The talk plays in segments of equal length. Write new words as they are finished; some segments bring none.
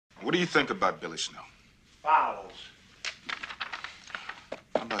What do you think about Billy Snow? Fowls.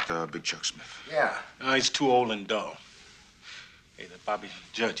 How about Big Chuck Smith? Yeah. He's too old and dull. Hey, that Bobby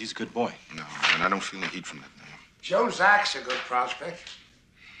Judge, he's a good boy. No, man, I don't feel any heat from that name. Joe Zack's a good prospect.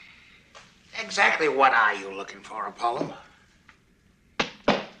 Exactly what are you looking for, Apollo?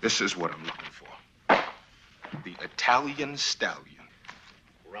 This is what I'm looking for. The Italian Stallion.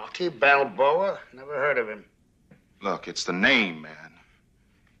 Rocky Balboa? Never heard of him. Look, it's the name, man.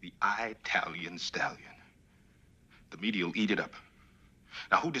 The Italian Stallion. The media will eat it up.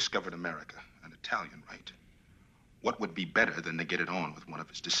 Now, who discovered America? An Italian, right? What would be better than to get it on with one of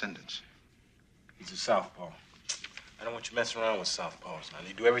his descendants? He's a southpaw. I don't want you messing around with southpaws. Now,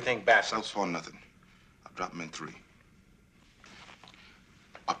 they do everything backwards. Southpaw, nothing. I'll drop him in 3.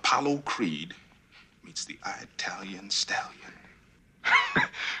 Apollo Creed meets the Italian Stallion.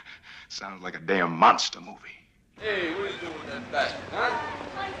 Sounds like a damn monster movie. Hey, what are you doing with that bat, huh?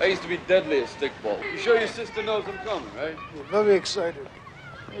 I used to be deadly at stickball. You sure your sister knows I'm coming, right? We're very excited.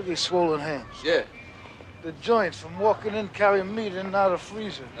 Maybe swollen hands. Yeah. The joints from walking in, carrying meat in and out of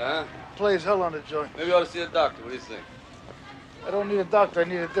freezer. Uh-huh. Plays hell on the joint. Maybe I ought to see a doctor. What do you think? I don't need a doctor. I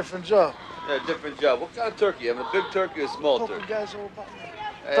need a different job. Yeah, different job. What kind of turkey? You have a big turkey or a small Talking turkey? guys all about me.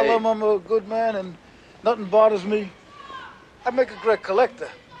 Hey. Tell them I'm a good man and nothing bothers me. I make a great collector.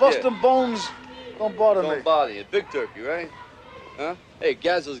 Busting bones don't bother me. Don't bother you. Big turkey, right? Huh? Hey,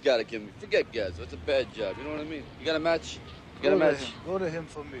 Gazzo's got to give me. Forget Gazzo. It's a bad job. You know what I mean? You got a match? You got a match? Go to him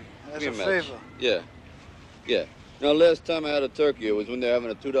for me. As Give a me match. favor. Yeah. Yeah. Now, last time I had a turkey, it was when they were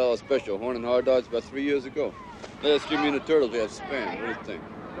having a $2 special, horn and hard dogs, about 3 years ago. Last year, me and the turtles, we had spam. What do you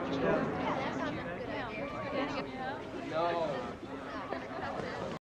think?